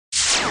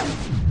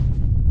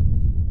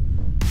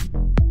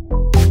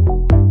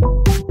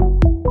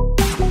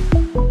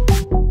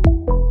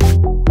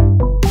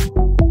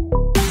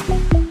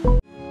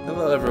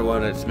Hello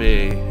everyone, it's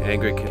me,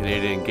 Angry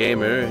Canadian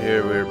Gamer.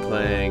 Here we're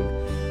playing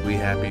We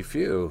Happy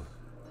Few.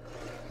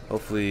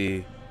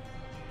 Hopefully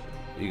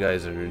you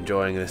guys are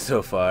enjoying this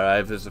so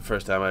far. This is the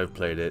first time I've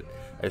played it.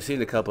 I've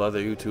seen a couple other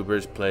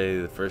YouTubers play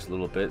the first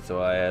little bit, so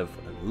I have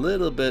a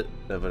little bit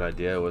of an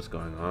idea of what's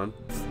going on.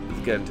 Let's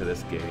get into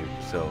this game.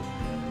 So,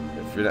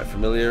 if you're not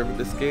familiar with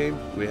this game,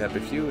 We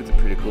Happy Few, it's a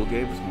pretty cool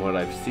game from what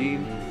I've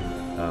seen.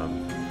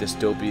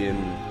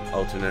 Dystopian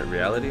alternate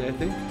reality, I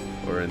think,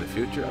 or in the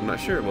future. I'm not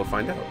sure. We'll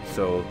find out.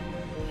 So,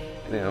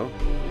 you know,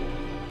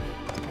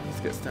 let's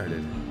get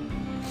started.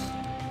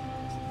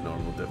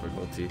 Normal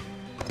difficulty.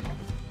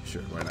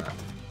 Sure, why not?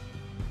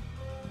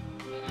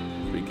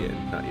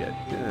 Begin. Not yet.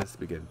 Yeah, let's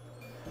begin.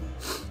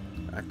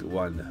 Act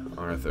 1.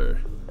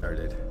 Arthur.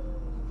 Started.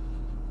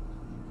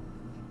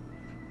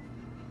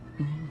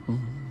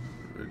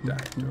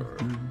 Redactor.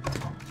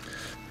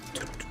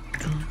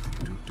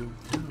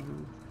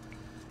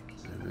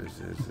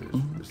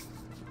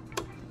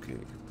 Okay,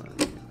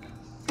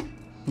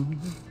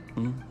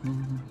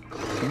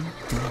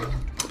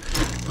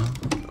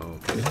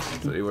 okay,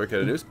 so you work at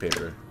a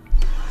newspaper.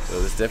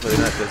 So this definitely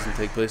doesn't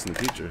take place in the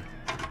future.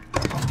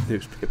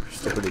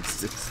 Newspapers don't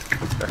exist.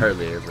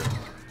 Hardly ever.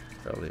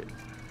 Probably.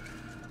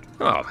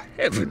 Oh,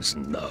 heavens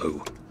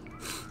no.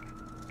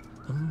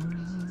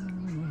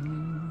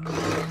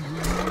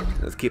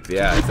 Let's keep the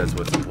ads, that's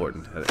what's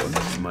important.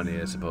 That's money,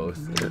 I suppose.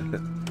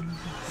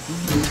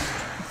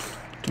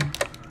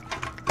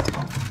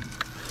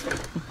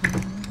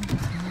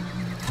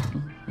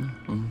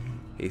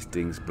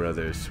 Hastings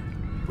Brothers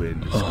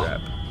win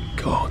scrap.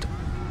 God.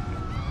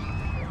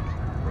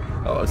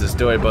 Oh, it's a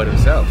story about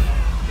himself.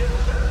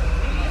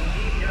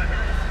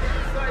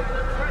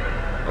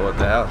 Oh, what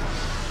the hell?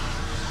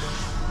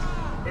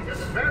 It is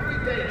very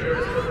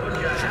dangerous to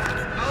put your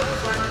hands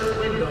outside the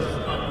windows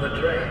of the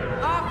train.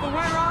 Arthur,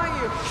 where are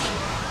you?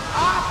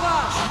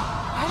 Arthur!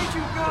 How did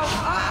you go?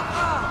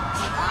 Arthur!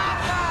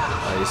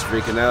 Arthur! He's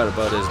freaking out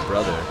about his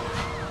brother.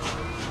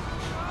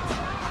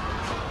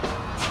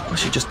 I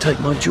should just take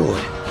my joy,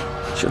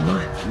 shouldn't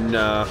I?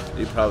 Nah,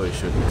 you probably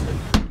shouldn't.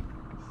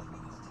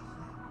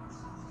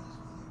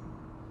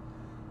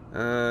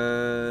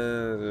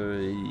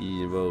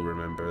 We'll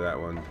remember that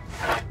one.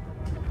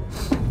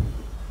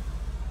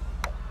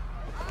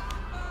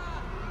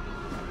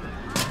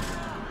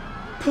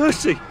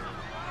 Percy!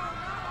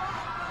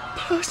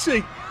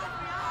 Percy!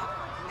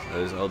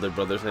 His older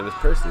brother's name is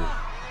Percy.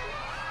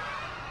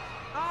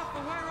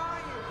 Arthur, where are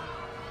you?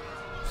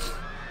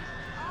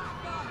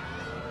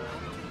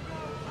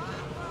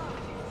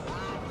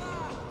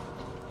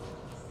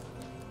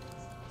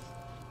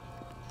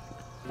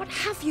 What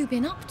have you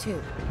been up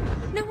to?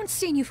 No one's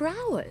seen you for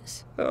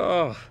hours.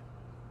 Oh,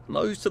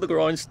 nose to the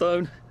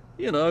grindstone,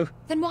 you know.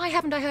 Then why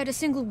haven't I heard a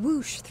single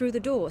whoosh through the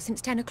door since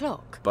 10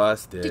 o'clock?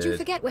 Busted. Did you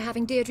forget we're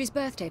having Deirdre's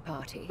birthday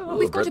party? Oh,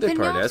 We've got a birthday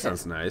pinata. party, that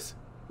sounds nice.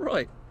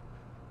 Right.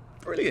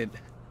 Brilliant.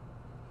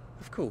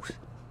 Of course.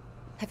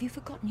 Have you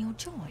forgotten your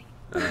joy?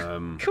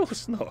 Of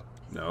course not.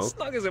 No.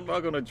 Snug as a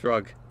bug on a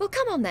drug. Well,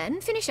 come on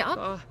then, finish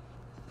up.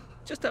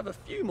 Just have a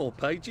few more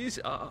pages.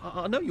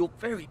 I know you're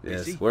very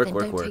busy. Yes, work, then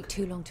work, don't work. take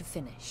too long to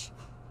finish.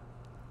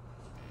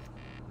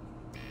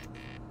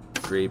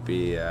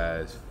 Creepy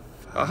as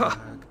fuck.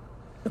 Aha!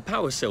 The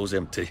power cell's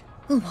empty.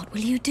 Well, what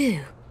will you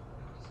do?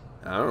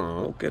 I don't know.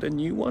 I'll get a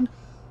new one.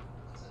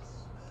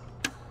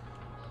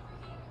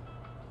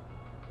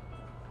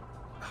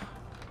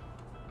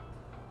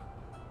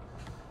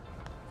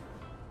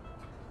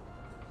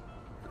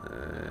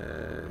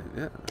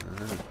 Yeah,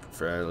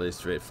 fairly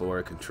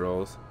straightforward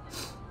controls.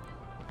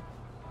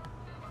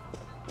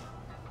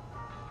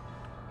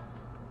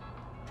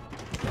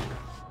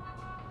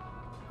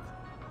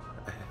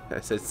 I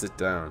said sit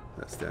down,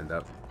 not stand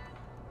up.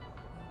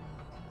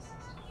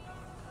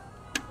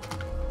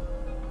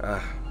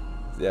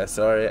 Yeah,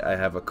 sorry, I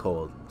have a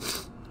cold.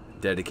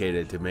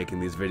 Dedicated to making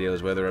these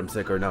videos whether I'm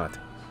sick or not.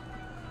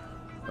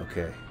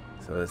 Okay,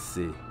 so let's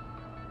see.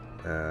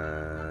 I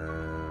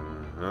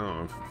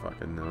don't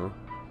fucking know.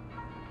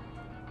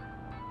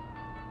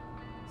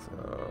 So...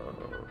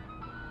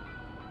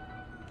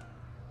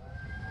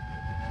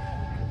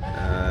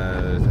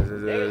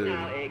 There is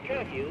now a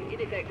curfew in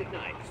effect at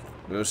night.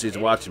 Well, she's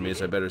watching me,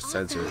 so I better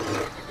censor it.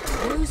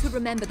 Those who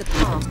remember the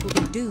past will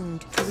be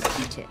doomed to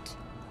repeat it.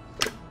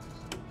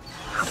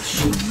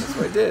 That's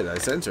what I did. I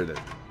censored it.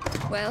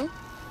 Well,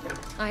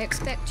 I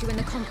expect you in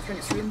the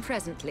conference room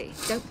presently.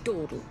 Don't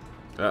dawdle.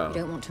 Uh-oh. You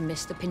don't want to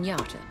miss the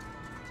pinata.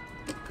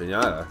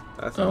 Pinata?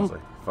 That sounds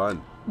like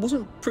fun.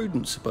 Wasn't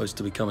Prudence supposed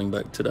to be coming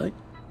back today?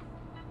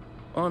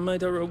 I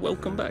made her a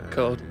welcome back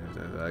card.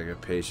 Like a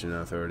patient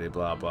authority,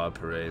 blah blah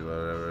parade,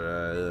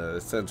 whatever.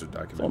 Censored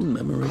document. Fond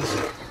memories.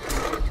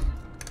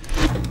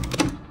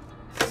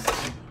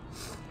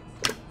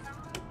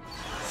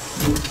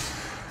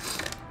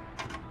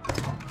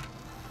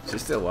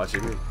 She's still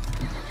watching me.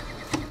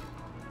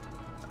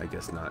 I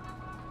guess not.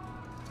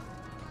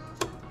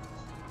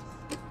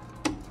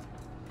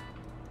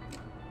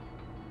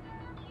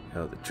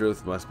 Now the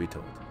truth must be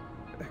told.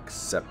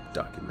 Accept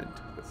document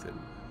within.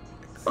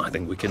 I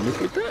think we can live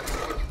with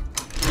that.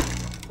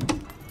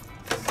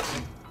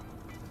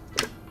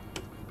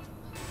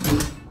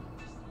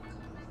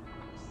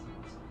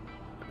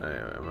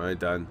 Am I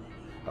done?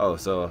 Oh,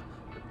 so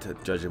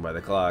judging by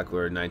the clock,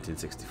 we're in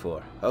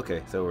 1964.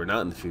 Okay, so we're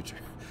not in the future.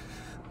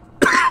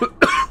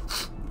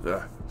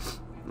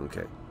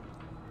 Okay.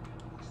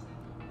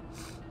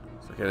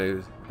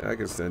 So I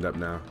can stand up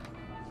now.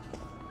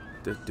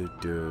 Let's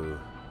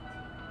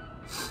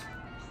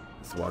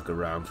walk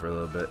around for a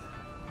little bit.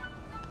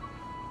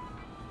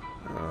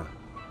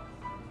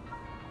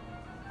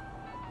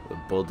 A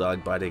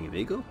bulldog biting an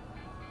eagle?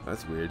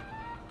 That's weird.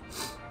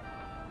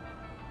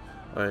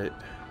 Alright.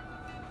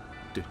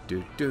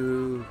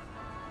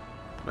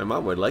 My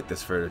mom would like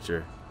this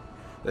furniture.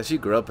 She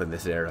grew up in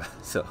this era,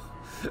 so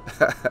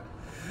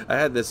I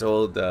had this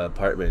old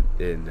apartment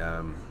in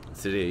the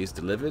city I used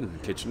to live in,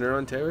 Kitchener,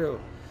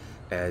 Ontario,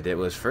 and it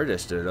was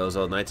furnished in those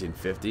old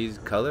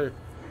 1950s color.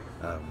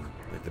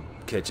 Like the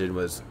kitchen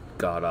was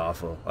god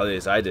awful. At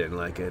least I didn't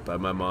like it,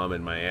 but my mom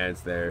and my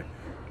aunts, they're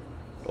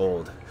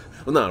old.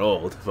 Well, not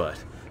old, but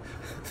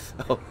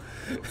so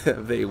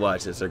if they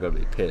watch this, they're gonna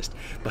be pissed.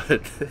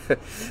 But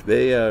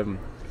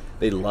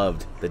they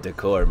loved the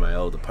decor in my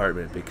old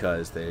apartment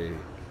because they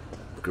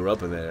grew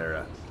up in that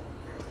era.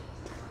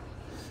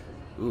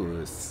 Ooh,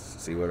 let's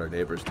see what our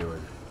neighbor's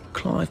doing.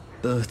 Clive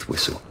birth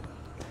whistle.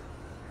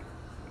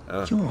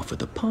 You're off at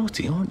the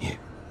party, aren't you?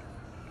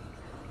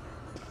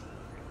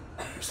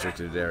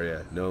 Restricted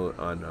area. No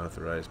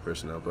unauthorized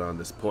personnel beyond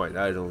this point.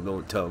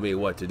 Don't tell me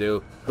what to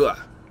do. Hua.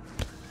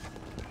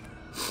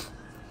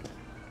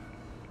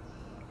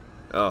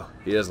 Oh,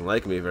 he doesn't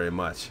like me very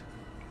much.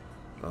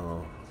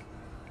 Oh.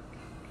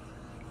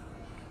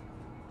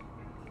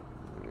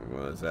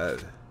 What is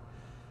that?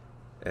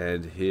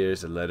 And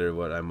here's a letter,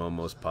 what I'm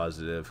almost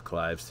positive.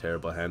 Clive's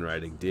terrible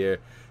handwriting. Dear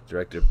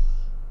Director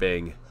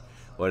Bing,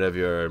 one of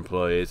your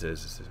employees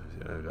is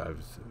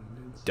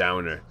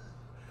downer.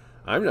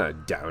 I'm not a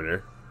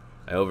downer.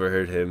 I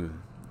overheard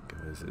him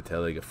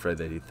telling a friend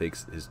that he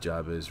thinks his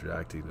job is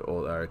reacting to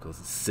old articles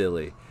is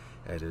silly,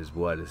 and is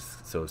what is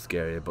so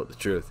scary about the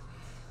truth.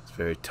 He's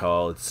very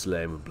tall and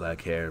slim with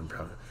black hair and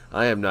brown.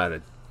 I am not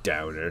a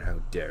downer. How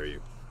dare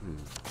you?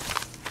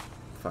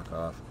 Fuck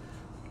off.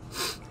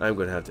 I'm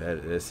going to have to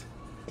edit this.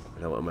 I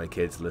don't want my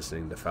kids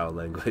listening to foul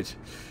language.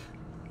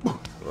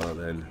 Well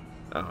then.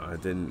 Oh, I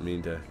didn't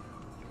mean to.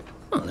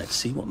 Well, let's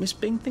see what Miss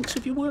Bing thinks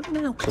of your work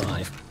now,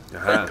 Clive.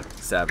 Aha,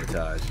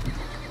 sabotage.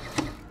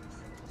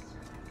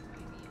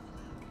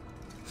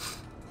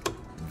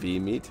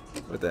 V-meat?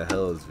 What the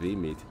hell is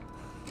V-meat?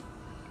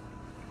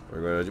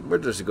 We're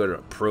just going to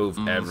approve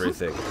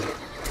everything.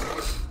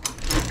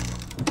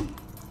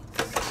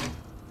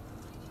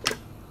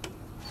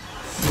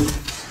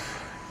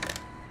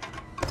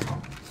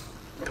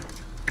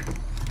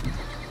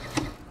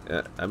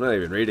 Yeah, I'm not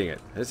even reading it.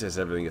 It's just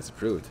everything gets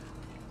approved.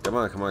 Come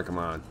on, come on, come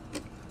on.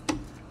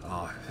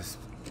 Oh, this...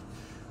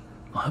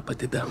 I hope I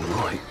did that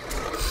right.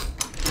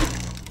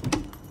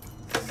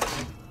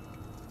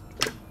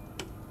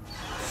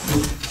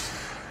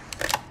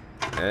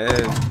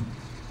 And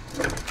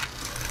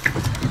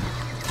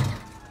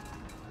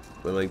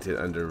Wellington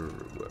under.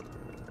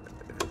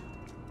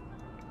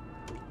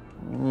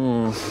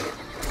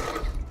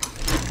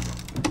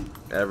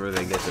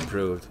 Everything gets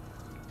approved.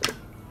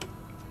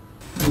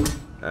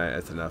 Alright,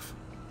 that's enough.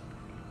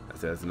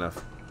 That's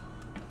enough.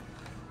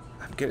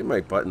 I'm getting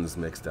my buttons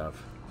mixed up.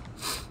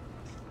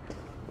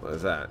 What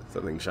is that?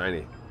 Something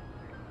shiny.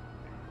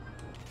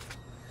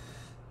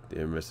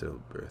 Dear Mr.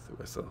 Birth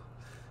Whistle.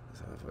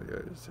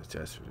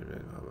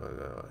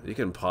 You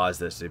can pause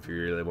this if you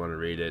really want to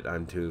read it. I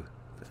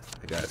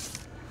got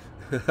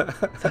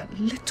That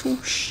little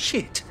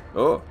shit.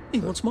 Oh. He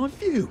wants my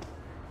view.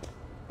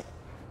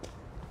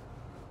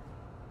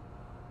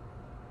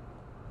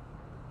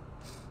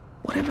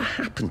 Whatever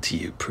happened to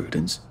you,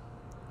 Prudence?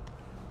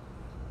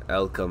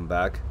 I'll come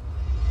back.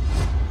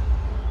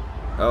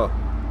 Oh,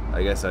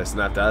 I guess I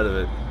snapped out of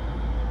it.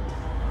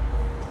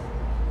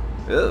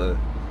 Ugh.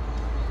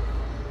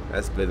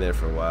 That's been there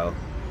for a while.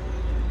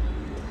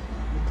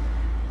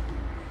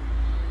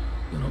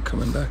 You're not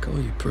coming back, are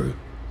you, Prue?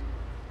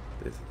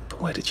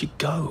 But where did you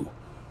go?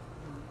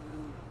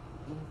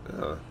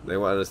 Oh, they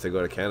wanted us to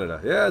go to Canada.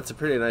 Yeah, it's a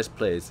pretty nice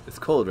place. It's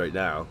cold right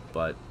now,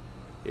 but,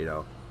 you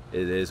know,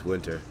 it is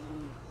winter.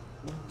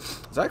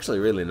 It's actually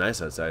really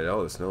nice outside.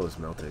 Oh, the snow is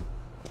melting.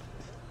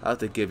 I'll have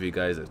to give you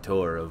guys a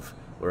tour of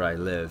where I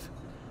live.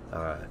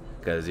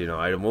 Because, you know,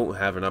 I won't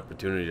have an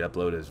opportunity to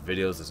upload his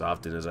videos as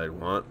often as I'd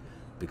want.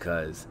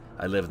 Because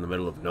I live in the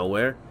middle of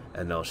nowhere.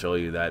 And I'll show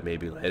you that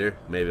maybe later.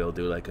 Maybe I'll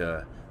do like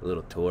a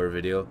little tour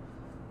video.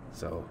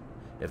 So,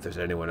 if there's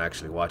anyone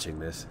actually watching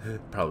this,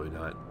 probably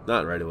not.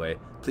 Not right away.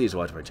 Please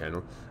watch my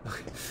channel.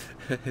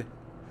 Okay.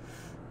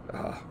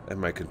 And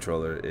my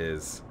controller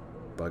is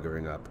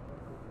buggering up.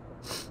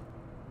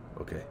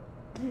 Okay.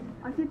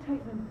 I did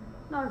take them.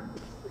 No,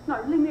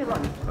 no, leave me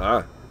alone.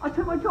 Ah. I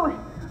took my joy.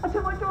 I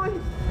took my joy.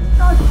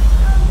 No,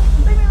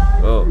 leave me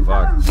alone. Oh,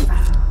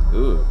 fuck.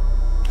 Ooh.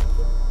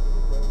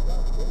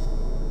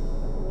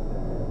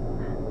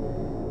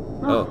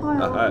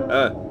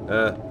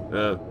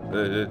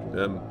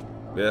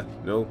 Yeah,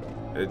 no,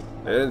 it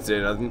didn't say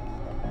nothing.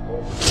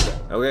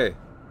 Okay,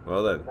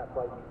 well then.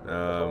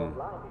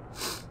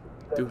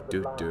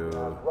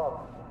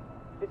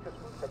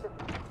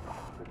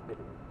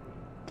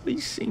 We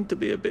seem to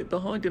be a bit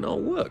behind in our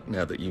work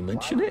now that you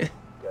mention it.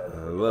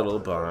 A little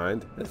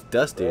behind. It's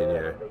dusty in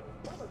here.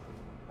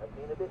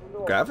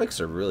 Graphics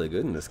are really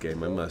good in this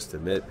game, I must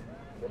admit.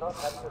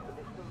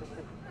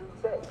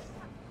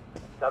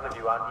 Some of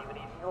you aren't even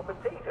eating your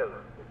potatoes.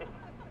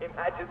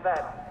 Imagine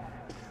that.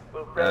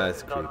 Well,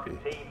 That's creepy.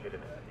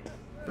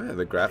 But yeah,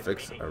 the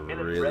graphics are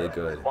really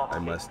good. I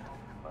must.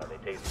 Well,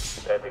 they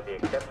taste perfectly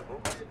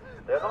acceptable.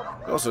 They're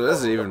not. Also, it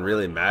doesn't even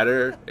really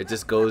matter. It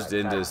just goes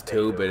into this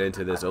tube and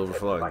into this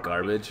overflowing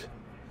garbage.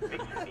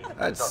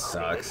 That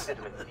sucks.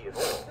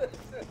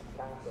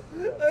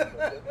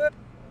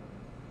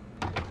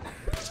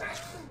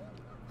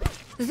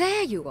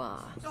 There you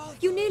are.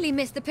 You nearly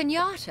missed the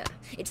piñata.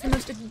 It's the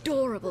most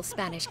adorable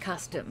Spanish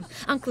custom.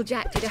 Uncle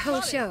Jack did a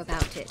whole show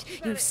about it.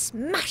 You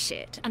smash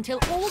it until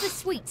all the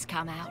sweets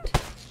come out.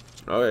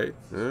 Alright.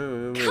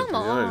 Come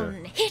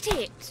on, hit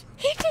it!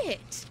 Hit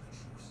it!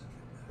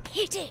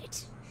 Hit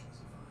it!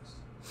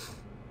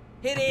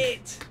 Hit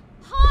it!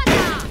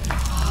 Harder!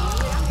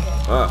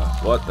 Ah,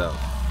 what the?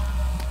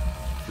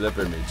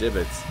 Flipping me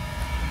gibbets.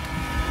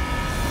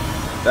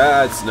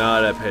 That's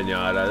not a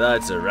piñata,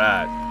 that's a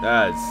rat.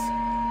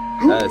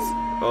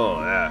 Oh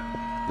yeah.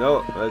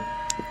 No,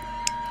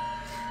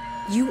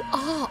 You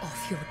are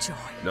off your joy.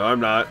 no, I'm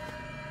not.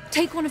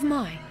 Take one of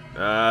mine.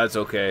 It's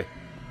okay.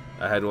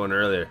 I had one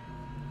earlier.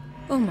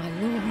 Oh my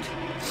lord.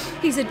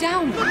 He's a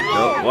downer.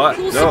 No, what?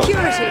 Call No.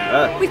 security.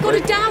 We've got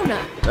wait. a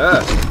downer.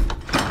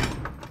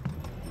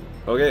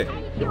 Okay.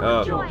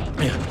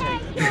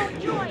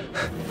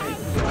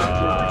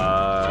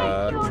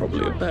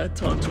 Probably a bad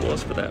time to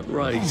ask for that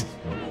raise.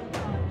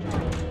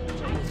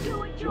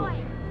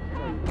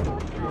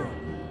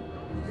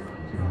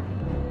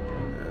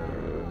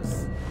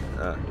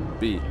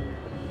 B.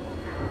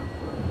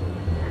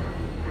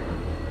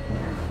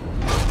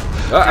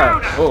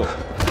 Oh.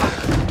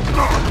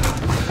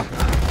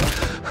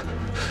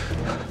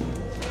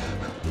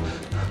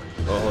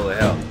 Oh, holy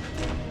hell.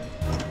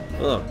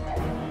 Oh.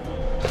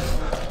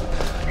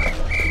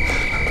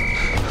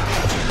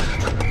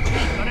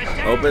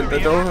 Open the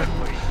door.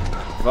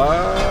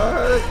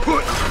 Fuck.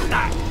 Put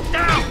that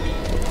down!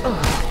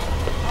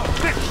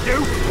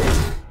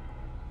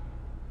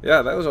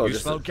 Yeah, that was all You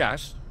just. smell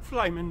gas?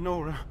 Flaming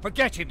Nora.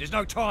 Forget it, there's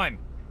no time.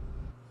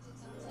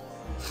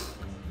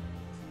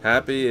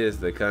 Happy is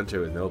the country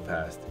with no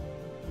past.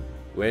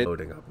 Wind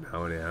loading up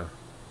now, anyhow.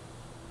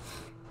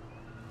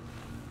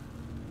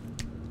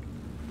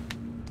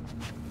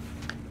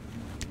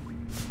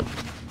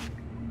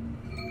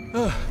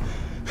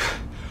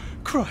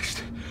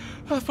 Christ,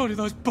 I thought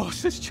those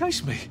bastards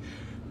chased me.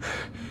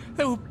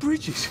 There were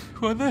bridges,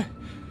 weren't there?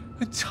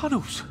 And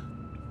tunnels.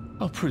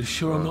 I'm pretty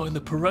sure I'm not in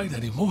the parade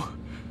anymore.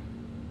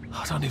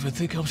 I don't even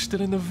think I'm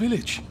still in the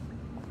village.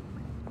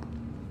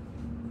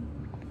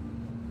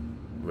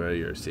 Wear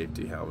your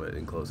safety helmet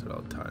and close at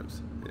all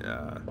times.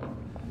 Yeah.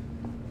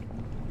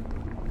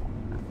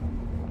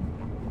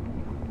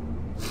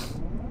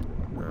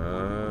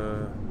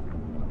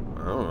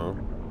 I don't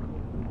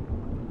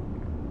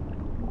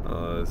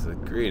know. It's a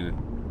green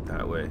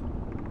that way.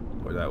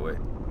 Or that way.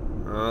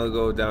 I'll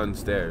go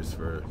downstairs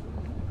for...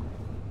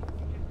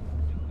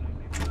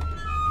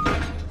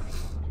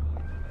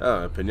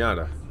 Oh, a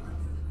piñata.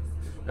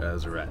 That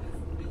was a rat.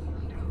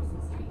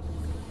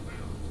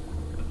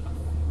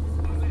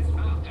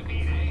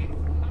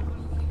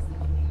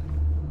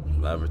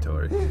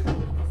 Laboratory.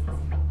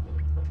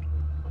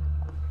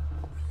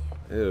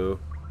 Ew.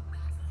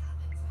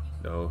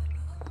 No.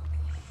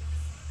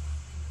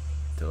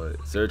 Toilet.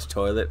 Search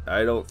toilet.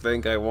 I don't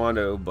think I want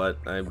to, but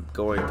I'm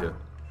going to.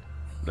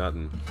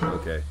 Nothing.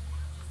 Okay.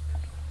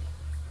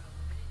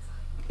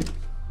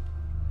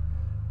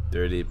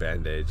 Dirty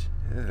bandage.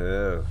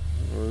 Oh.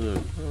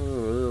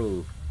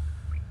 Oh.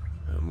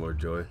 More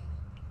joy.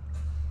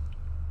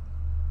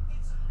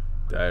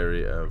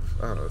 Diary of...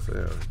 Oh, so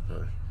yeah.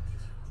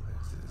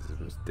 This is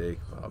a mistake.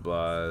 Blah,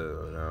 blah.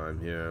 Now I'm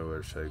here.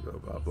 Where should I go?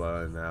 Blah,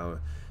 blah. And now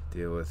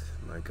deal with...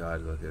 My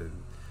God, look at...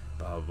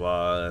 Blah,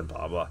 blah, and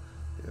blah, blah.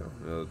 You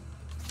know,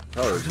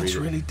 Prudence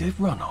really did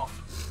run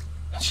off.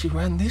 And she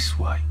ran this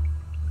way.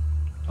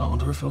 I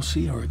wonder if I'll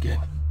see her again.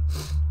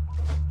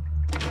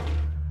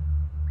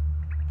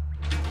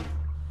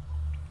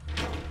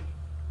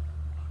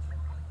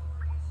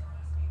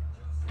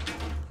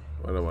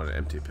 I don't want an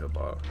empty pill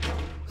bottle.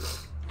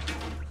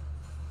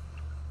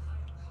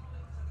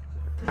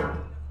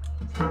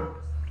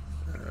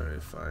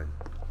 Alright, fine.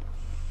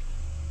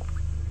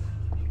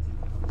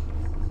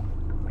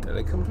 Did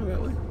I come from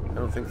that way? I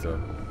don't think so.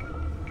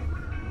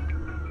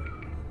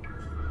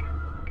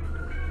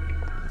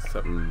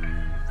 Something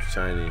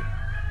shiny.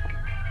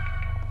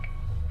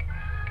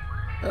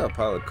 Oh, a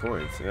pile of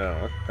coins.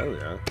 Yeah, hell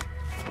yeah.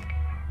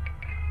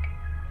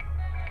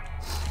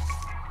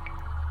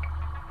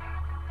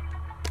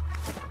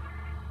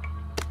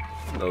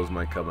 Those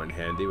might come in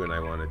handy when I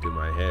want to do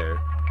my hair.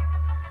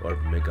 Or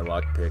make a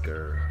lockpick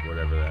or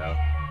whatever the hell.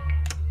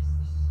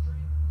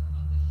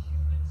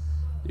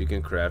 You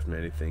can craft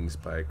many things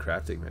by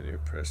crafting menu.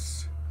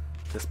 Press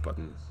this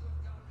button.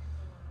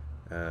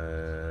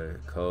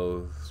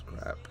 Clothes,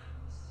 scrap.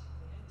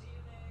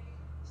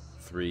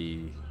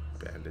 3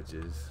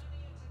 bandages.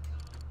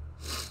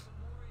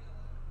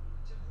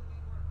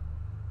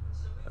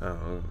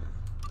 Oh,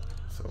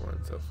 so on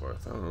and so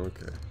forth. Oh,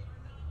 okay.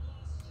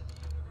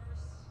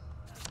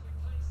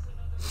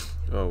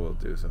 Oh, we'll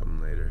do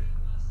something later.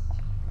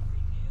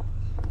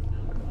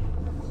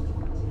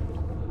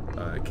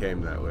 It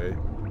came that way.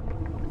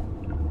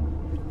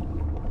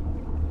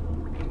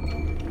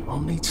 I'll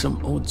need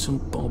some odds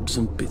and bobs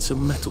and bits of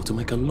metal to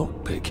make a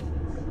lockpick.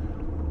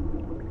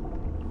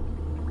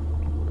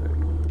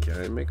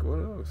 Can I make one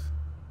of those?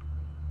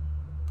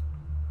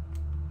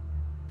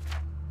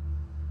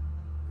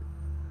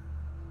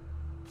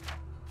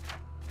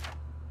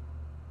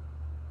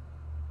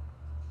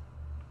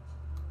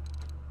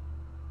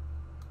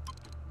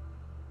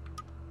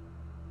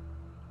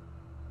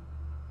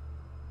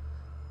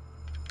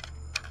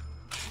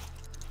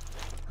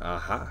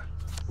 Aha.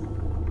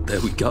 There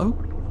we go.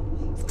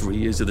 3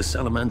 years of the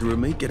salamander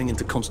and me getting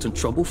into constant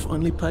trouble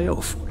finally pay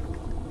off.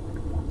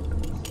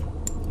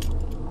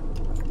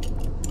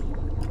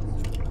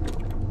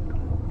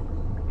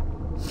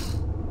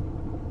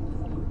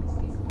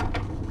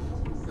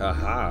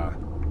 Aha.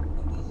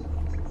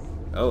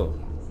 Oh.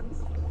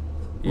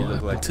 You What look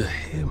happened like to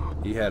him?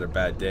 he had a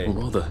bad day. Or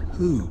rather,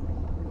 who?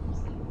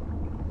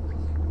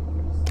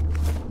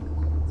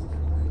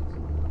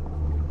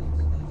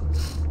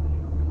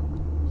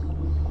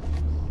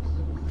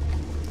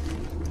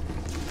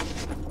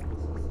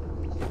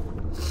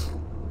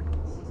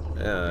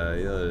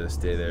 You'll just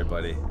stay there,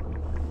 buddy.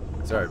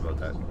 Sorry about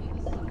that.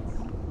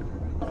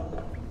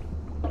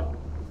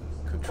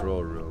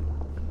 Control room.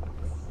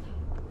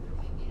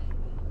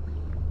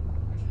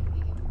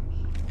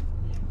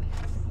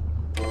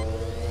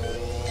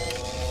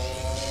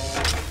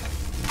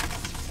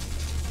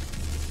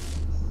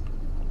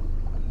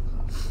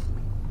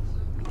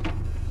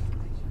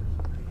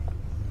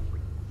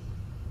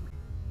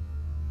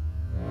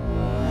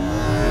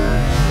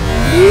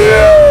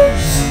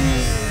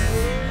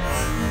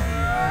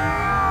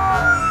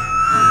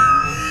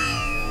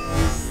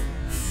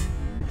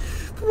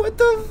 What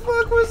the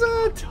fuck was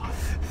that?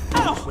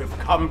 We've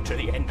come to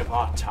the end of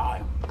our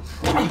time.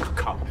 We've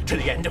come to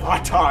the end of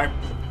our time.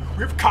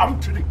 We've come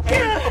to the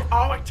end of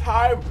our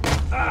time.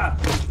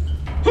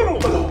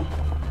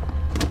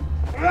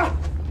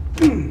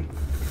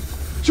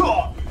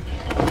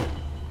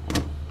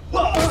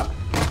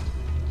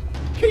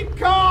 Keep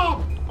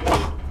calm.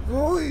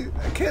 Holy,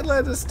 I can't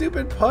land a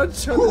stupid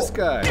punch on this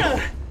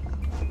guy.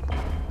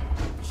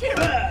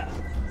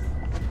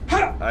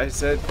 I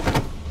said...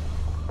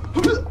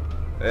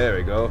 There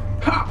we go.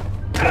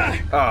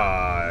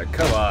 Ah,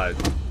 come on.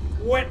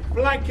 Wet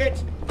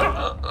blanket.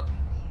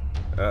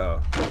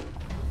 Uh-oh.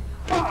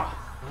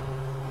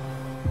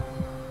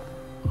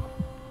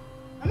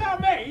 Allow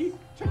me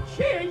to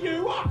cheer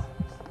you up.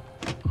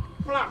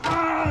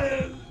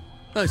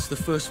 That's the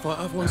first fight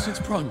I've won since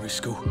primary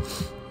school.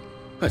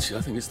 Actually,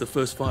 I think it's the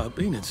first fight I've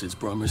been in since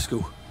primary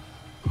school.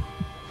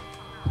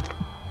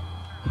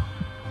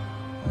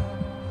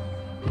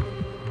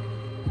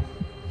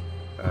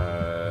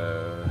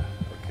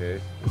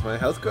 Okay. Is my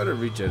health going to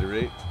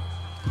regenerate?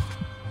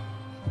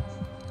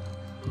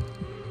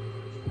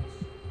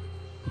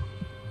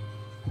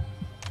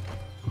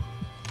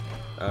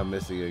 I'm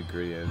missing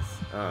ingredients.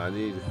 Oh, I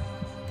need...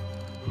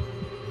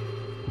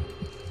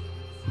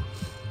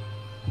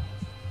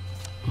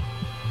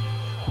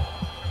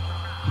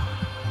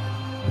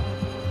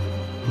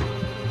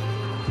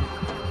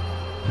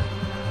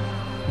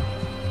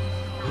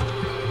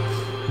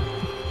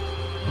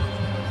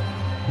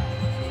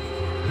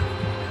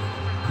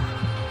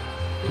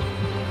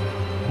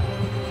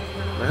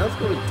 My health's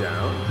going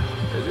down?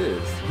 It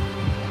is.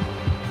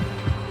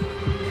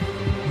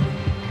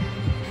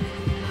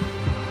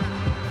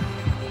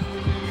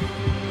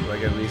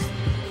 Like at least...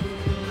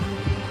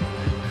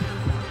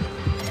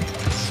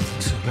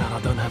 Too bad I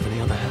don't have any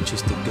other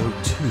hatches to go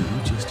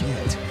to just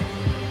yet.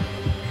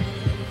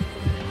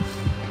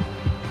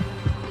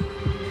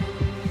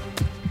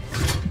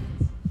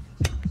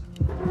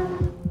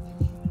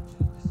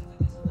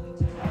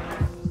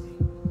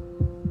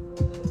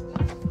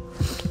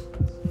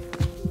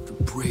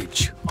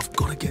 I've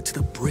got to get to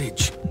the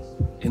bridge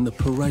in the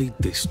parade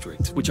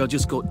district, which I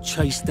just got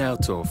chased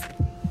out of.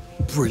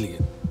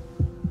 Brilliant.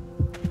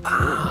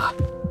 Ah,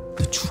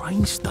 the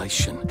train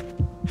station.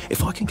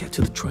 If I can get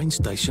to the train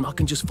station, I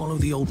can just follow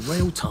the old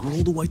rail tunnel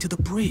all the way to the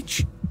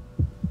bridge.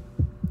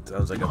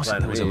 Sounds like a Nice if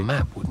plan there was to a me.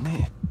 map, wouldn't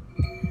it?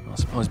 I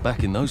suppose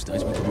back in those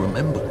days we could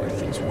remember where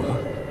things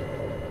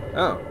were.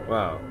 Oh,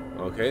 wow.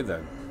 Okay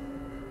then.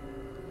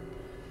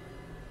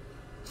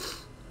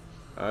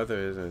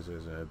 Arthur isn't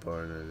just a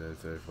partner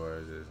that's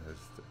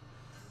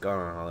gone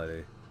on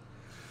holiday.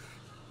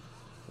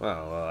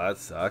 Wow, well that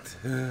sucked.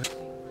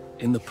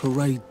 In the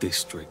parade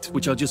district,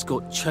 which I just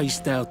got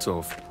chased out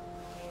of.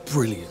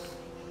 Brilliant.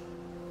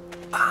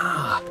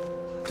 Ah,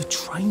 the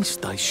train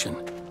station.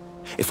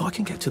 If I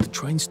can get to the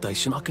train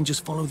station, I can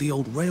just follow the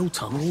old rail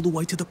tunnel all the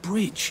way to the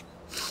bridge.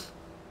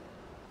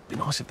 Be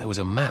nice if there was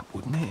a map,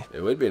 wouldn't it?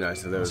 It would be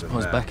nice if there was a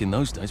Suppose map. back in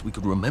those days we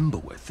could remember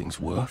where things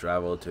were.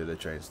 Travel to the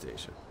train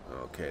station.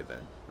 Okay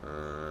then.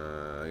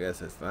 I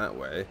guess it's that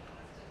way.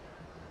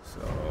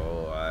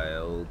 So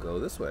I'll go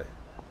this way.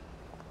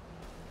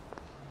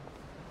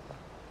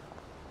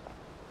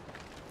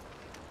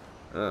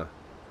 Oh,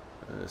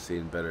 I've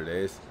seen better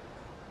days.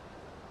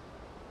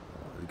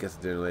 I guess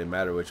it didn't really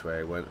matter which way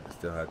I went. I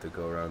still had to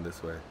go around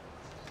this way.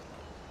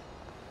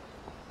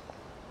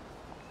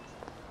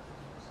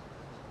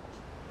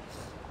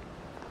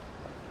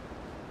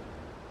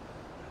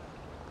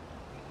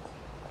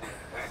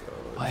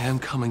 I am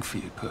coming for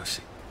you,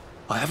 Percy.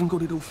 I haven't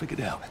got it all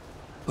figured out,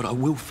 but I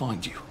will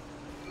find you.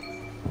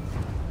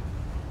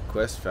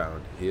 Quest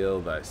found.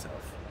 Heal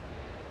thyself.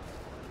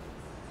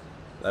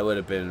 That would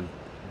have been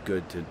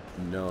good to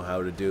know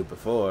how to do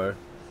before.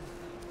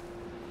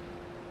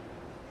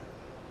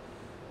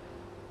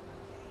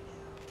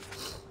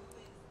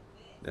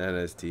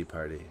 Nana's tea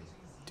party.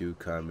 Do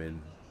come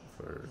in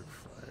for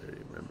I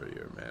remember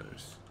your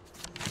manners.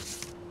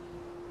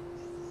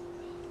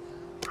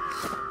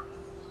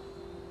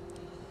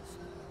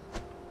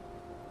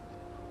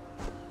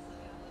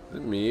 Is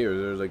it me or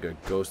there's like a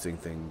ghosting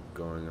thing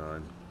going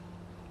on?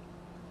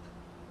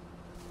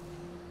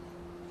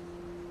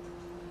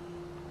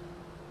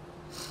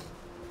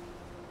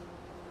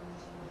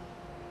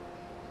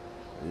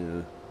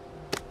 Yeah.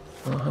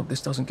 I hope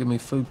this doesn't give me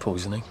food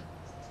poisoning.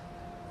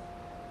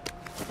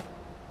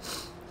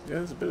 Yeah,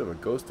 there's a bit of a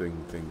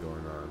ghosting thing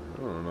going on.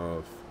 I don't know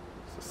if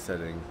it's a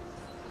setting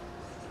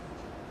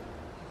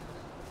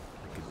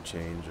I can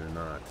change or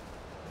not.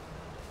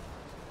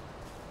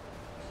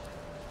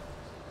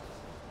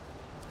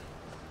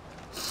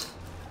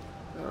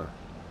 Oh.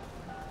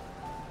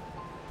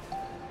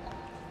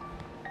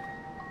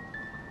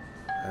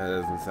 That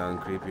doesn't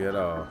sound creepy at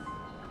all.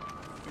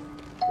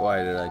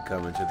 Why did I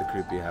come into the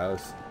creepy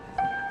house?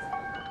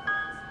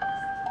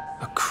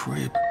 A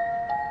crib.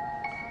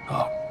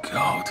 Oh,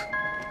 God.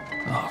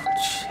 Oh,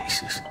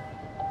 Jesus.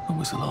 When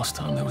was the last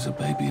time there was a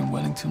baby in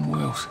Wellington,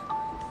 Wales?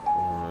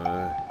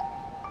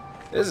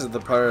 This is the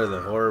part of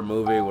the horror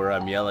movie where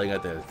I'm yelling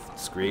at the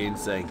screen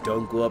saying,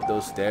 "Don't go up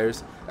those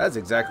stairs." That's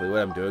exactly what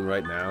I'm doing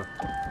right now.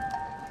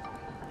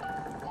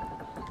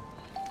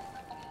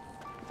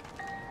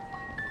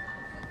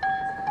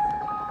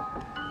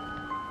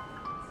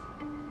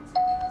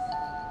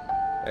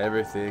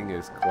 Everything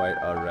is quite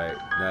alright.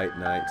 Night,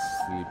 night,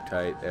 sleep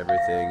tight.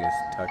 Everything is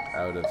tucked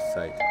out of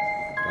sight.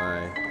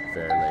 My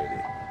fair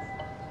lady.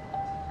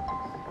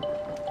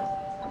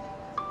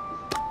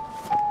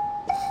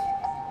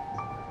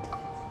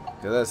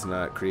 Cause that's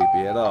not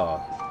creepy at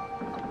all.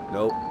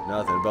 Nope,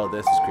 nothing about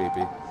this is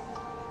creepy.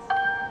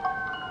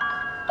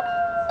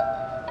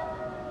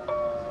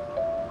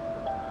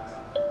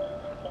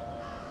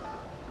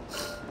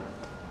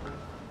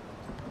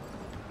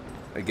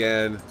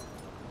 Again,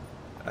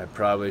 I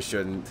probably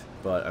shouldn't,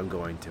 but I'm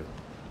going to.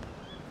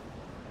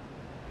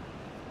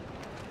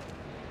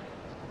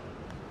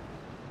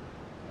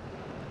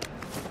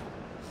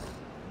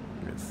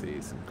 Let's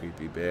see, some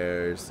creepy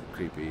bears, some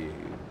creepy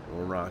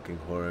rocking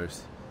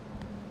horse.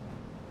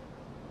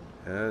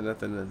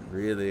 Nothing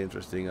really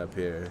interesting up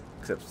here,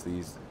 except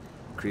these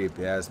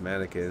creepy ass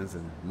mannequins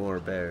and more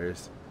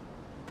bears.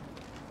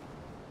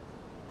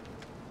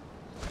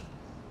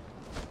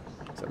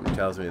 Something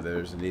tells me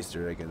there's an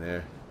Easter egg in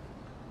there.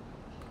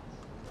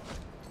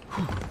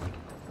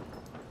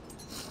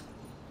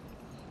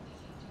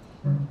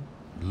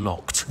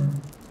 Locked.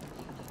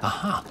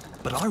 Aha,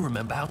 but I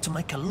remember how to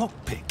make a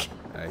lockpick.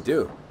 I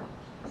do.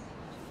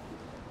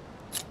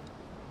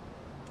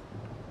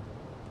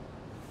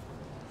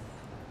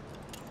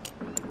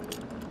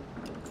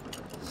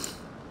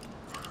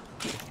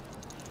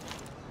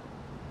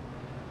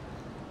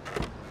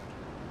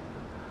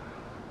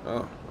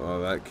 Oh,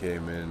 well, that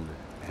came in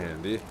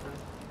handy.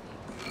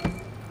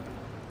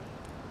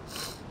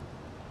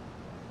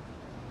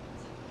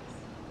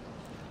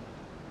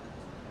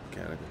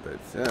 Mechanical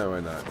bits. Yeah, why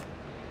not?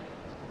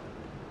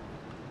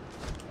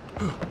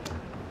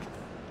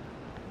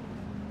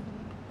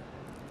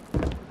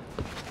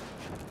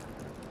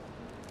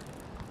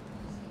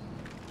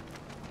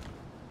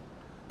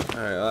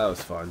 Alright, well, that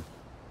was fun.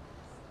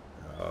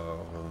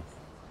 Oh.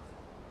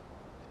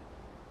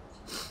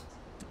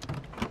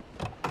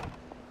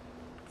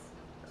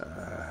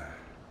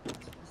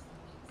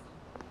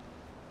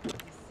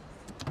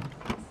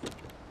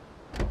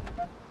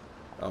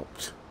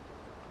 Ouch.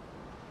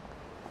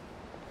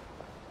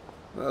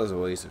 That was a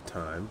waste of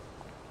time.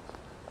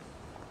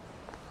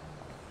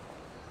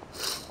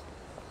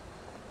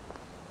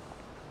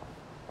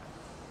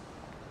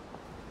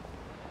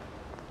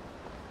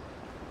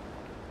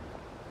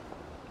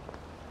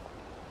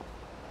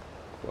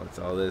 What's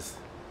all this?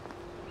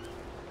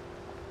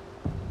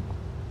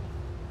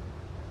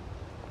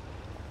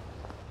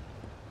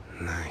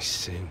 Nice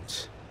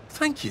suit.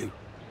 Thank you.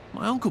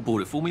 My uncle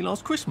bought it for me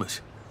last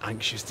Christmas.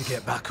 Anxious to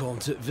get back home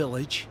to the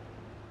village?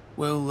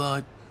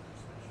 Well,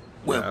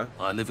 Yeah.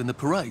 I live in the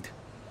parade.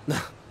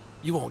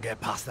 You won't get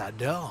past that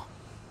door.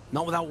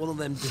 Not without one of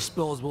them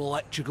disposable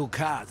electrical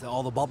cars that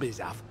all the bobbies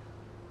have.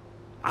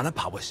 And a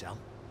power cell.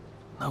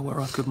 Know where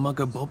I could mug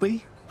a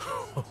bobby?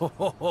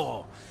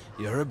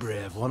 You're a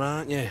brave one,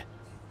 aren't you?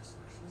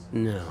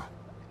 No.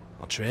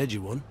 I'll trade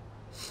you one.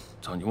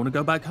 Don't you want to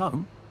go back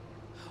home?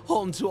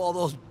 Home to all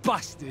those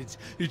bastards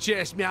who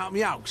chased me out of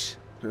my house.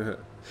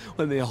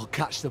 When they all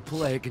catch the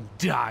plague and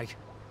die.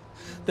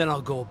 Then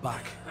I'll go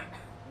back.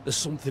 There's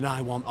something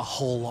I want a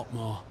whole lot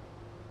more.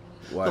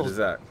 Why does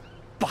that?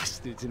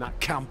 Bastards in that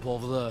camp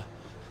over there.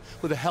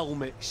 With the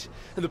helmets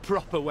and the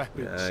proper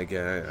weapons. Yeah, I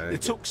get it. They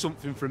took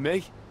something from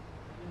me.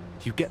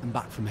 You get them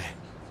back for me.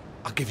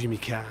 I'll give you my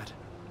card.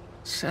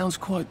 Sounds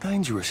quite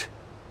dangerous,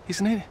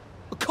 isn't it?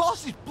 Of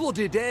course it's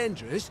bloody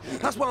dangerous.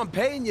 That's why I'm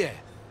paying you.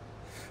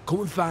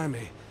 Come and find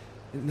me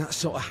in that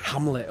sort of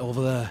hamlet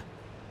over there.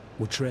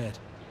 We'll trade.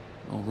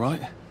 All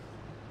right.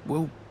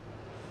 Well,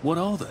 what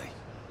are they?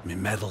 Me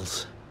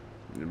medals.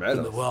 Your In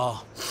medals. the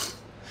war.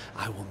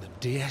 I won the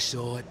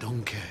DSO at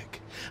Dunkirk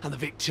and the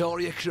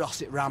Victoria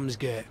Cross at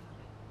Ramsgate.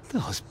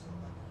 Those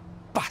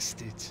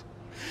bastards.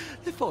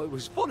 They thought it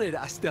was funny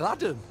that I still had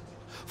them.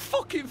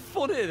 Fucking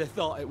funny they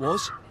thought it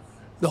was.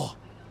 No,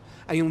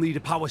 and you'll need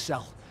a power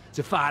cell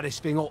to fire this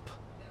thing up.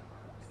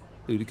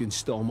 Hooligans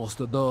stole most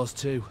of those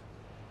too.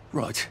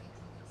 Right.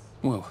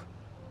 Well,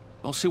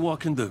 I'll see what I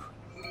can do.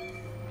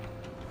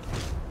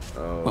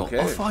 Okay.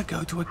 Well, off I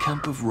go to a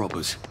camp of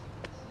robbers.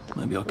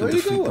 Maybe I can Where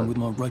you defeat them going? with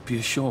my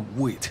rapier-sharp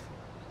wit.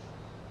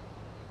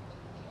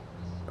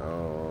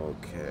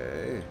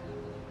 Okay.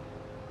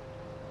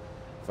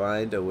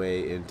 Find a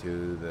way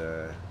into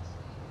the...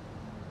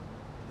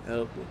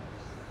 Help me.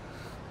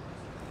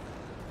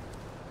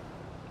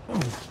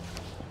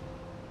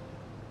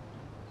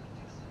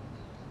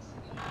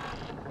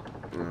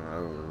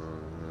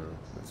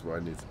 That's why I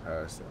need to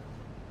pass that.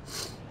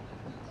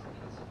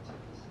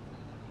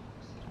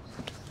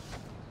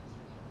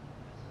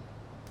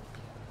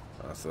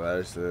 So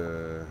there's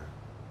the...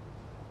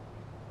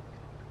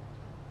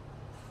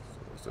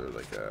 Is there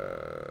like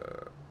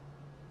a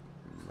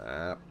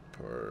map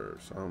or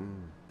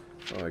something?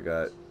 Oh, I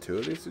got 2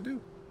 of these to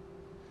do?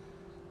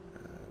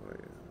 Wait.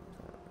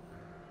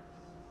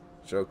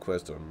 Show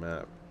quest on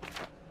map.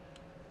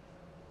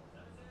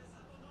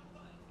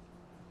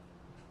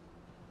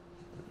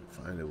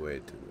 Find a way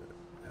to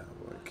the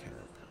cowboy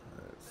camp.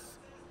 That's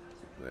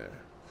there.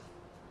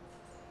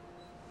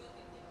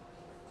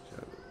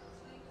 Show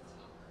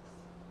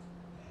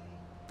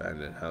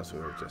abandoned house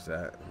where we're just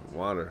at.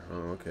 Water.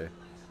 Oh, okay.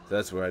 So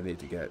that's where I need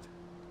to get.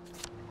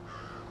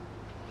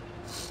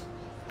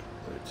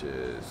 Which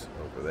is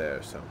over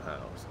there somehow.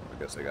 So I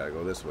guess I gotta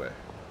go this way.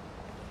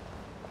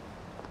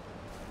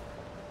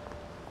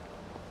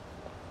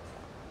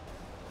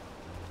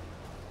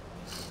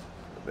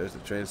 There's the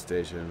train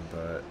station,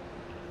 but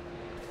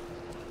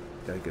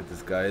gotta get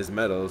this guy his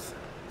medals.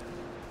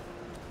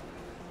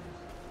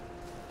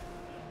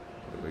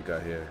 What do we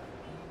got here?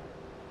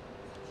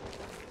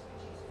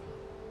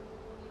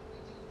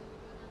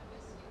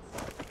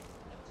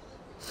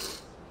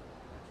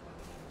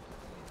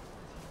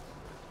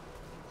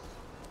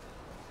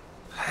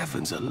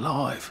 Heavens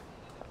alive.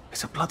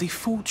 It's a bloody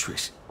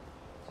fortress.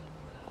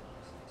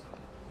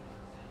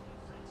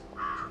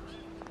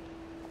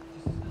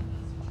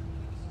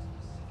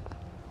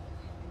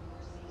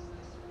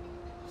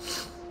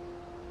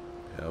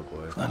 Oh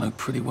boy. They look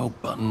pretty well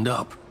buttoned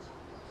up.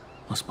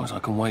 I suppose I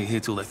can wait here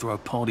till they throw a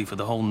party for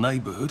the whole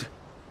neighborhood.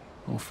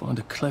 Or find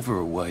a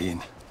cleverer way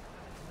in.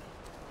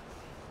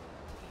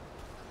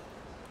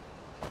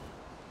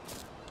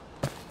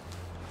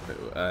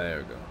 There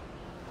we go.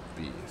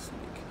 Be a sneak.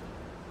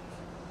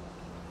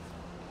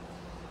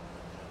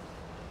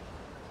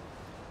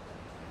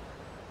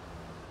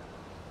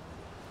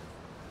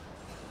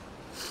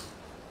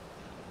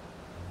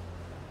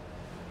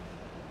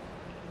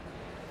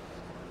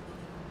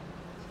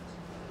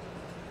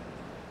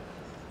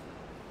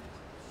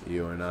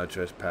 You are not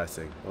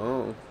trespassing.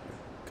 Oh,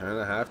 kind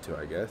of have to,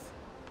 I guess.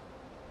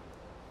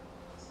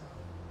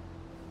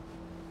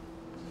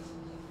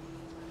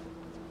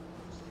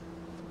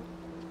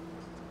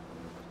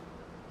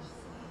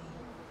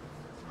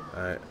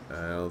 I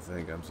don't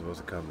think I'm supposed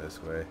to come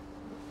this way.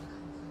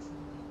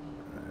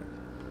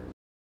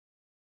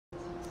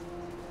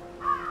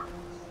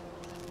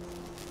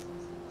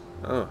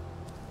 Oh,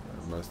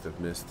 I must have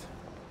missed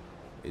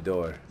a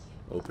door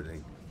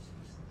opening.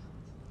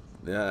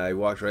 Yeah, I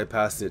walked right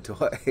past it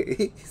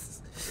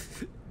twice.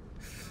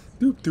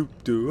 Doop doop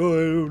doop. Oh,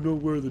 I don't know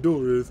where the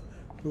door is.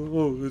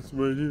 Oh, it's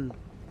right here.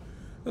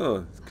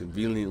 Oh, it's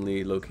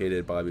conveniently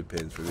located bobby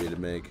pins for me to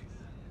make.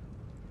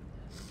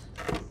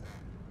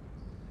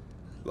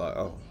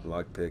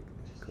 Lockpick.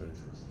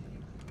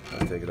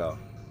 I'll take it off.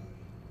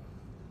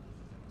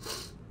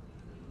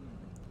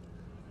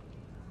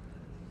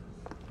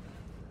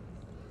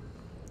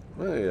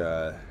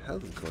 My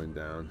health is going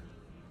down.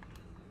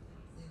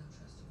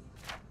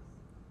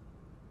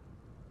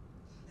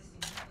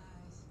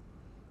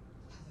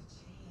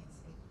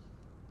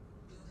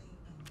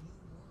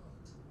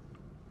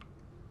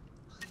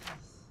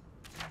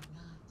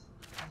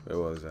 Where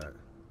was that?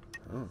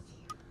 Oh.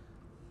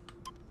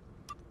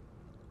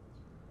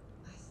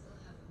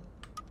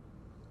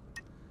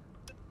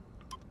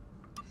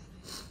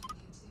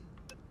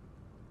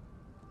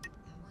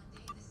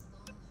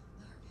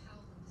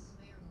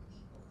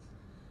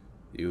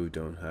 You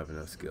don't have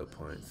enough skill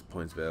points.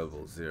 Points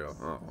available, 0.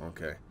 Oh,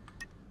 okay.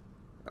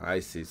 I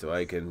see, so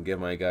I can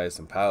give my guys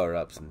some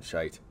power-ups and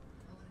shite.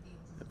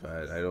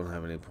 But I don't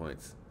have any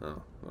points.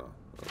 Oh, well,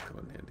 that'll come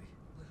in handy.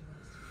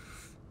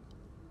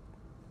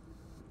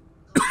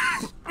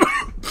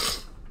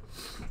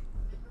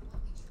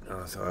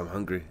 Oh, so I'm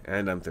hungry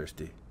and I'm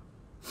thirsty.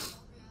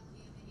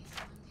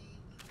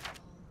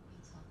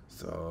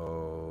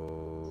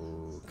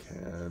 So,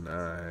 can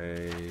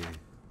I...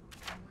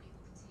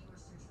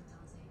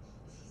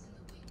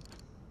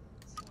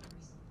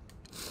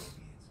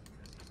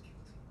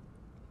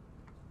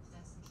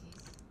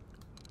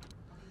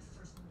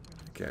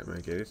 Can't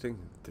make anything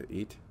to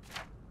eat.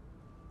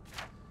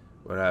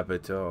 What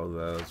happened to all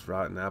those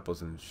rotten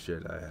apples and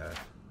shit I have?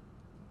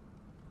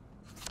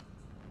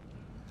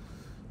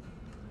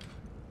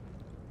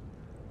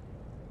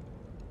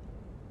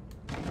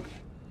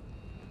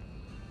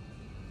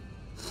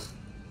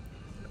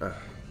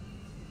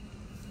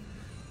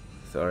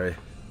 Sorry.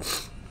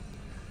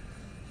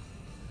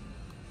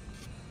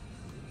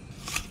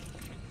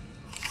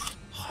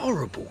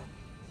 Horrible.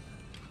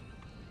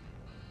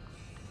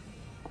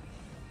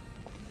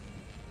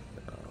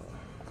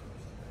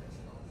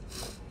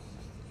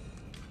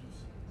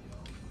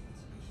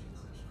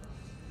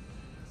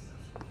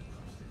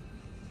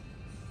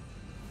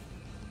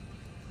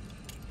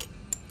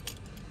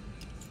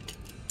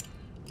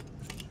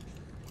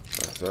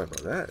 Sorry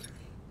about that.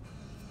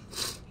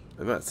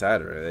 I'm not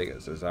sad or anything.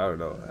 It's just, I don't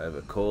know. I have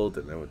a cold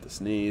and I went to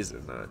sneeze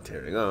and not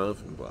tearing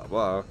off and blah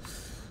blah.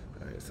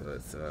 Alright, so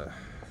let's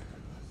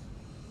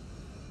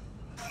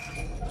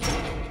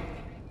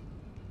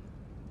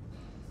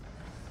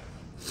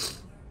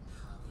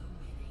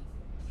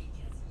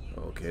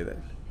okay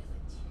then.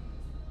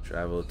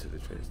 Travel to the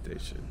train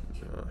station.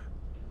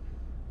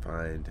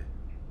 Find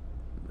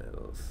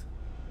medals.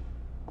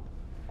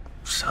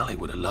 Sally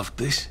would have loved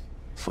this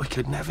if we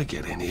could never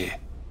get in here.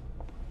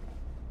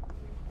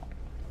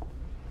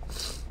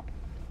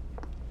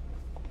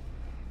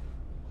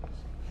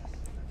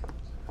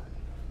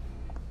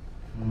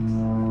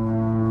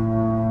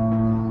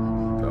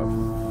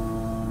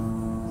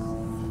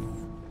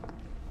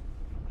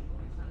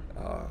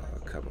 Oh,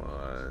 come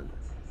on.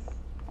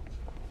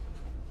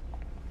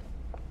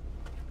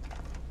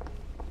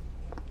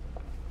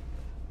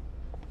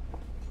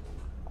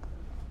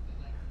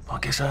 I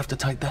guess I have to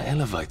take that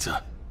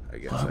elevator. I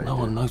guess Well, no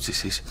one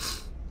notices.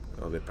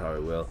 Oh, they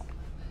probably will.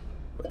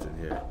 What's in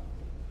here?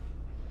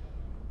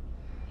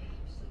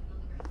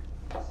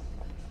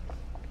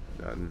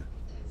 Nothing.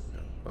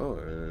 Oh,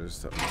 there's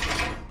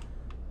something.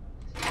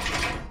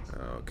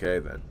 Okay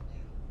then.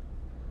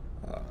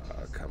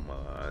 Come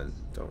on.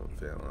 Don't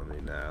fail on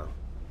me now.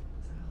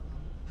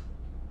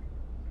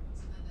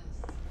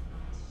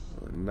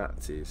 Oh,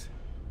 Nazis.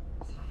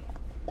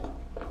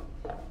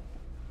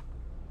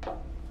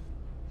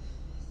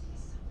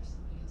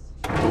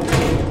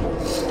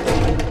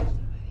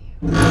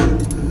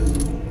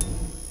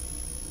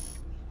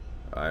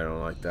 I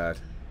don't like that.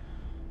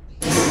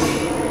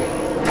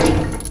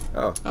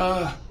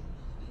 Oh.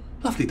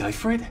 Lovely day,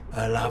 Fred.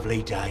 A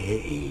lovely day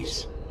it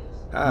is.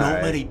 Hi.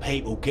 Not many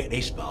people get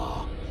this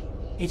far.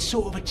 It's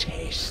sort of a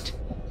test.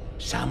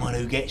 Someone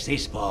who gets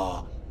this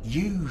far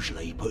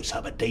usually puts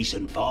up a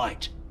decent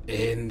fight.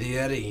 In the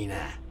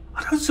arena.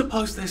 I don't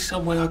suppose there's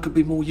some way I could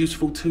be more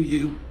useful to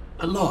you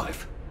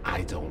alive.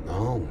 I don't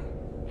know.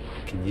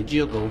 Can you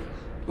juggle?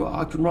 Well,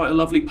 I can write a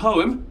lovely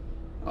poem.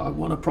 I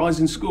won a prize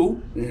in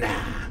school.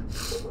 Nah.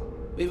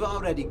 We've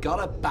already got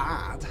a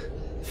bard.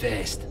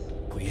 First,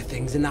 put your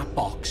things in that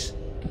box.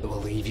 It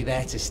will leave you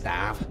there to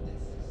starve.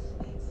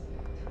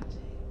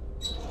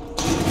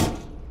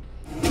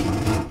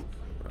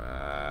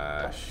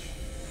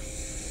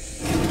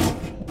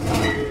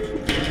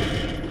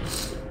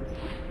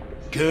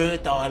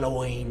 Gird thy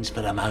loins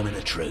for the moment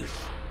of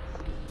truth,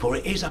 for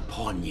it is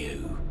upon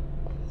you.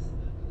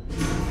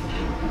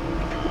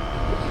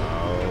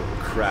 Oh,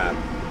 crap.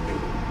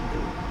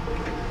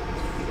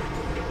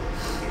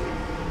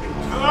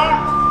 That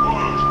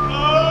was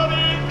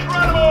bloody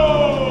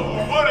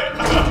incredible, wasn't it?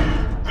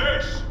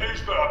 This is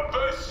the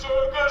best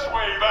circus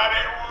we've had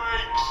in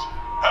weeks.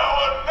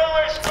 Our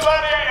newest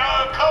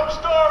gladiator comes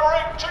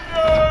direct to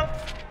you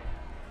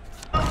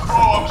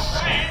from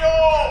City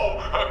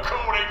Hall,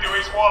 according to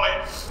his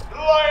wallet.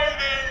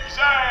 Ladies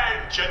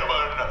and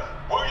gentlemen,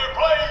 will you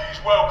please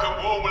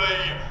welcome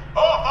warmly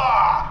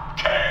Arthur,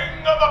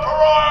 King of the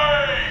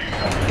Parade!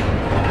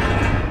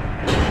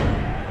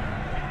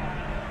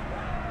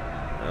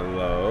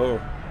 Hello.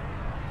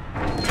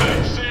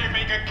 Let's see if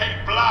he can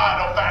keep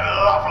blood off that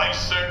lovely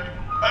suit,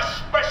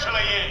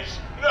 especially his.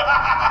 What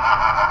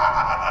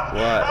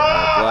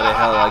the bloody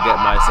hell I get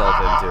myself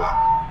into?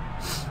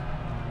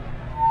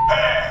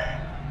 Hey,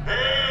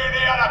 in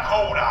the other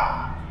corner,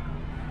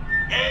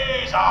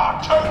 is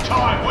our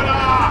two-time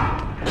winner,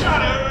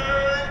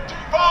 Danny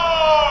Defoe!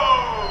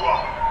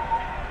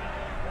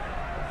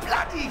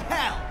 Bloody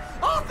hell!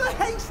 Arthur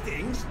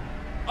Hastings?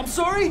 I'm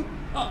sorry?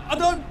 I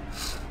don't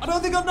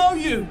think I know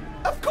you.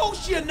 Of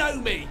course you know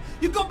me!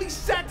 You got me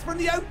sacked from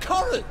the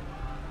O'Corran!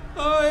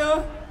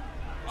 I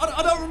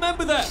don't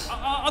remember that.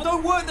 I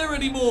don't work there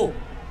anymore.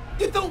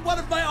 You thought one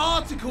of my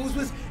articles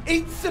was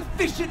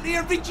insufficiently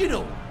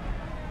original?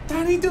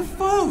 Danny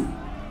Defoe!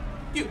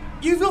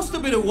 You've lost a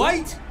bit of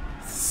weight.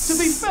 To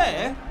be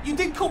fair, you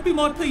did copy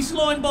my piece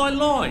line by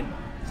line.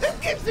 Who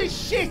gives a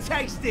shit,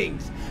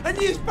 Hastings? A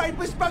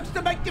newspaper's supposed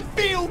to make you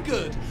feel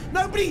good.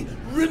 Nobody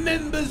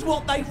remembers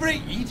what they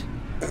read.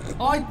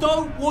 I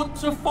don't want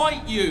to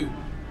fight you.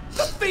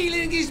 The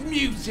feeling is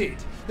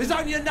muted. There's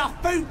only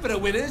enough food for the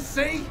winners,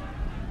 see?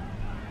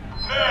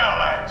 Now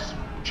lads,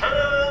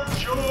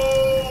 choose your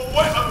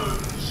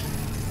weapons.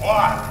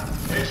 One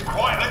is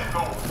quite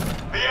lethal.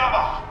 The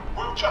other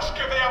will just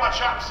give the other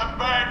chap some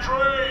bad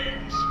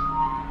dreams.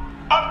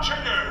 Up to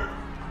you.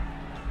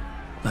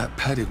 That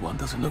padded one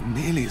doesn't look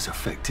nearly as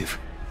effective.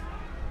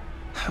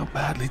 How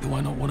badly do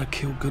I not want to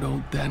kill good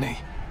old Danny?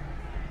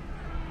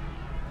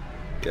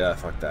 Yeah,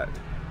 fuck that.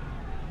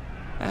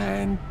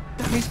 And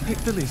Danny's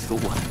picked the lethal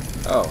one.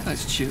 Oh.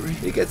 That's cheery.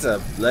 He gets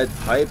a lead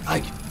pipe.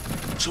 Hey,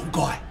 little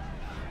guy,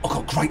 I've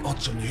got great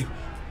odds on you.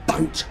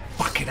 Don't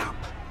fuck it up.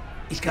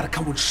 He's gonna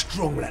come on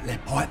strong with that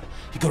lead pipe.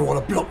 You're gonna want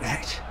to block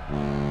that.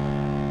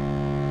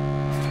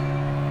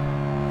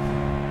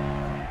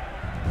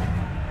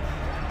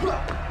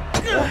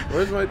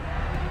 Where's my...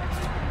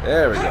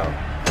 There we go.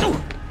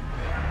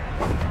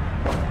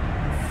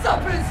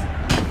 Suppers!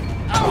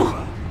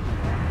 Oh!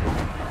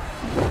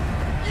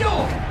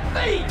 Your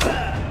feet!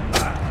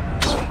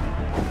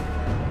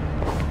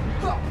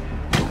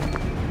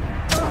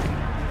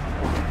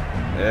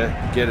 Yeah,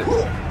 get it.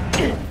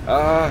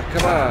 Ah,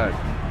 come on.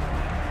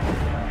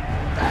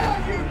 Down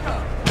you go!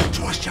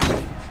 Try shoving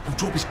him. He'll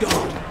drop his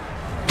guard.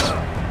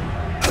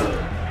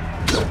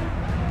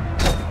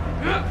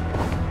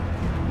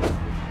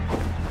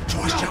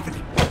 Try shoving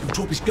him. He'll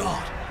drop his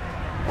guard.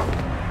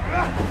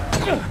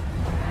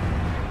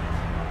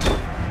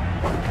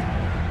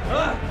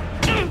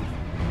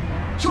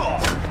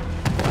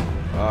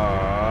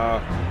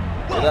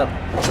 Get up.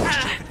 Try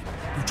shoving him.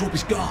 He'll drop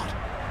his guard.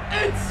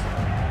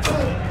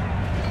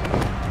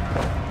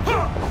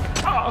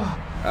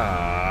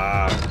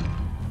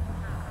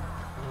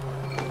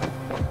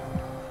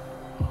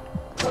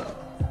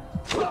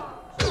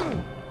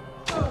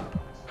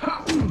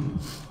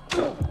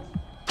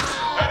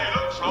 And it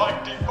looks like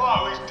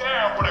Defoe is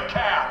down for the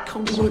count.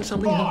 Can't we work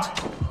something out?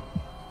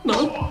 No?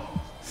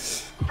 3,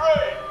 2,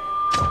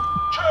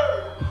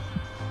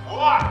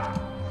 1.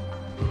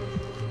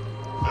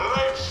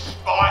 Let's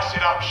spice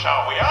it up,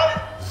 shall we, eh?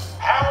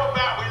 How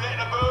about we let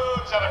the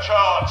birds have a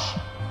chance?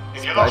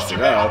 If you lost Spice your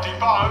it bet up. on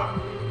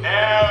Defoe,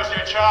 now's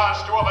your chance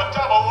to have a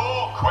double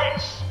or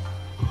quits.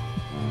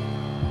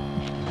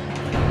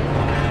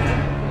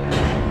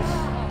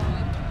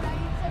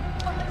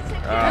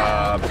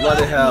 Ah,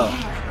 bloody hell.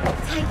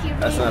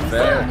 That's not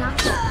fair.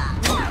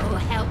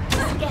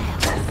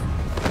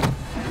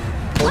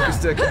 Pokey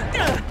stick.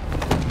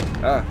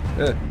 Ah,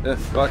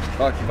 fuck.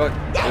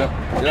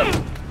 Yep.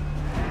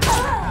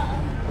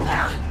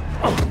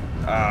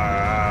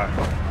 Ah.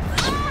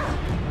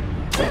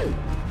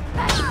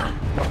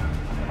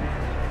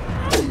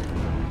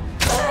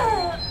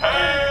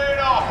 Head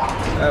off.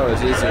 That was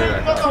easier than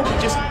I thought. Can't we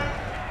just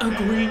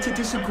agree to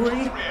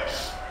disagree?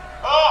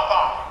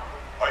 Arthur,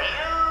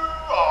 you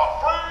are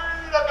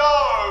free to go.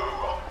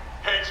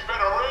 It's been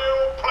a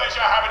real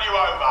pleasure having you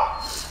over.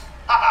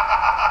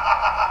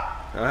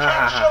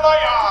 Catch you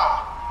later.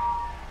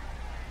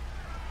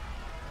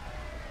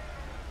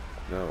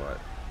 Now what?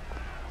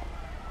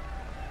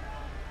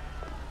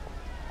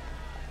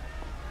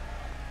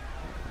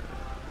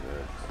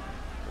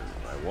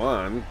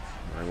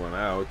 I won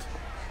out.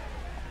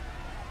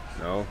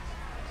 No.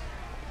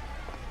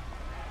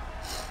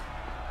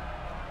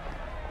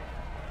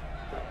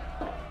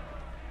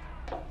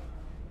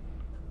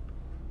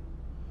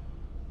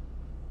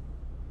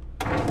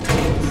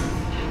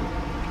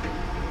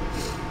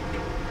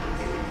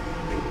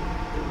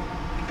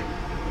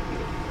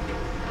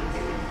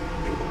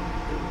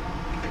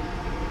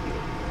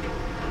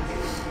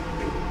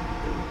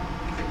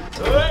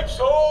 Let's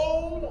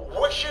all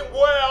wish him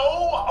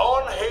well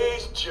on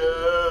his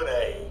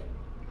journey.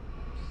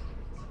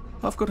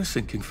 I've got a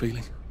sinking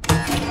feeling.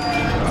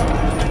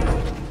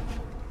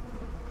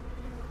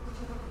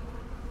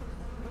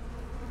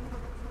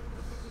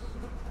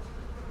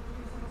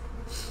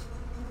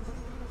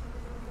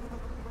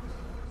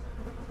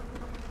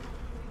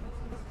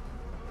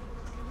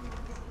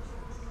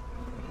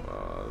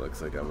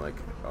 Looks like I'm like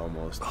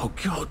almost. Oh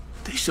God,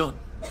 this shot.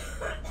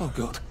 Oh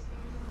God.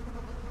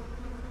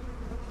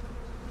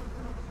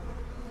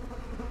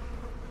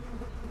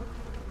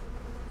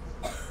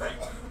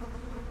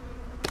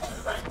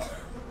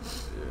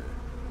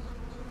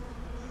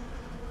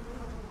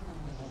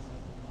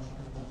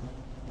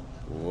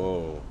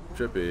 Whoa,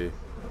 trippy.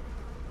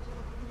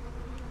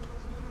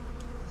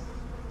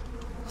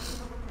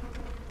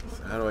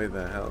 How do I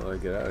the hell do I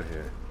get out of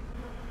here?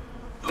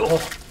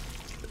 Oh.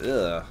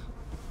 Ugh.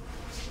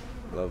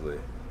 Lovely.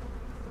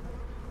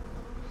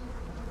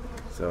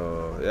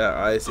 So yeah,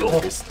 I seem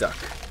to be stuck.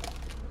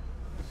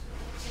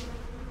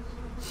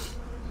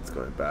 It's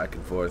going back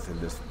and forth in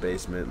this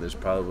basement. There's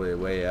probably a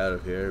way out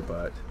of here,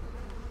 but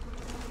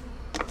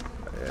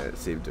I didn't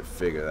seem to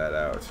figure that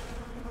out.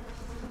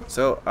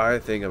 So I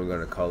think I'm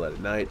going to call it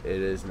a night.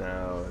 It is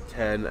now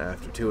 10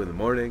 after 2 in the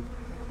morning,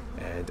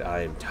 and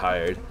I am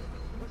tired,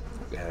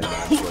 and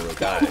I'm sort of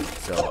dying.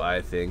 So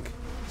I think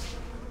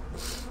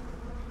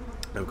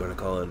I'm going to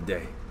call it a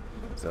day.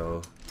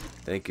 So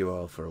thank you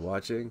all for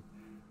watching,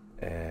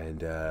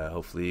 and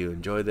hopefully you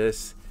enjoy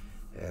this.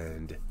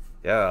 And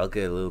yeah, I'll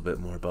get a little bit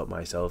more about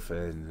myself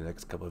in the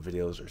next couple of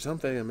videos or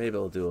something, and maybe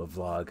I'll do a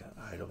vlog.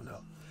 I don't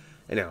know.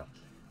 Anyhow,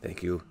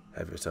 thank you.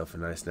 Have yourself a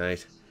nice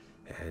night,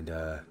 and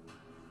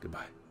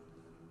goodbye.